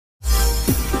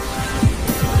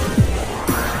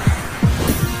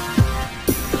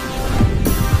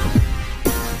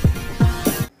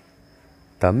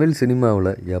தமிழ்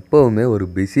சினிமாவில் எப்போவுமே ஒரு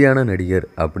பிஸியான நடிகர்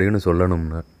அப்படின்னு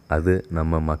சொல்லணும்னா அது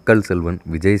நம்ம மக்கள் செல்வன்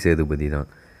விஜய் சேதுபதி தான்.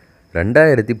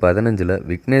 2015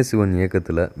 விக்னேஷ் சிவன்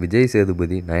இயக்கத்தில் விஜய்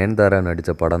சேதுபதி நயன்தாரா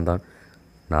நடித்த படம் தான்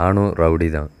நானும் ரவுடி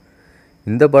தான்.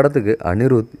 இந்த படத்துக்கு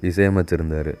அனிருத்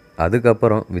இசையமைச்சிருந்தார்.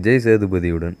 அதுக்கப்புறம் விஜய்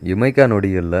சேதுபதியுடன் இமைக்கா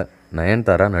நொடிகளில்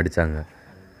நயன்தாரா நடித்தாங்க.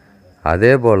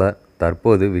 அதே போல்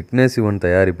தற்போது விக்னேஷ் சிவன்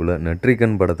தயாரிப்பில்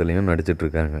நெற்றிக்கண் படத்துலையும்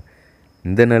நடிச்சிட்ருக்காங்க.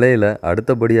 இந்த நிலையில்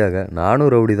அடுத்தபடியாக நானும்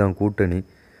ரவுடி தான் கூட்டணி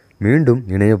மீண்டும்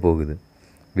இணைய போகுது.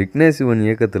 விக்னேஷ் சிவன்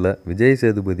இயக்கத்தில் விஜய்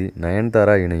சேதுபதி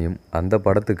நயன்தாரா இணையும் அந்த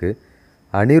படத்துக்கு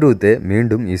அனிருத்தே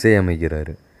மீண்டும்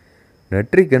இசையமைக்கிறாரு.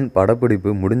 நெற்றிக்கண்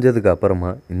படப்பிடிப்பு முடிஞ்சதுக்கு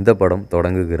அப்புறமா இந்த படம்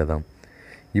தொடங்குகிறதாம்.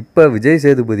 இப்போ விஜய்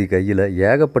சேதுபதி கையில்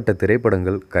ஏகப்பட்ட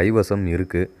திரைப்படங்கள் கைவசம்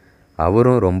இருக்குது.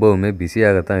 அவரும் ரொம்பவுமே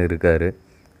பிஸியாகத்தான் இருக்கார்.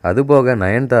 அதுபோக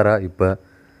நயன்தாரா இப்போ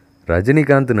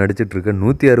ரஜினிகாந்த் நடிச்சிட்ருக்க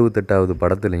 168வது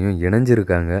படத்துலையும்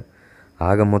இணைஞ்சிருக்காங்க.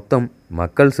 ஆக மொத்தம்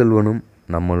மக்கள் செல்வனும்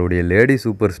நம்மளுடைய லேடி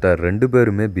சூப்பர் ஸ்டார் 2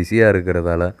 பேருமே பிஸியாக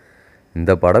இருக்கிறதால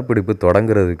இந்த படப்பிடிப்பு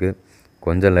தொடங்குறதுக்கு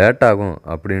கொஞ்சம் லேட்டாகும்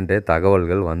அப்படின்ட்டே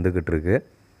தகவல்கள் வந்துக்கிட்டு இருக்கு.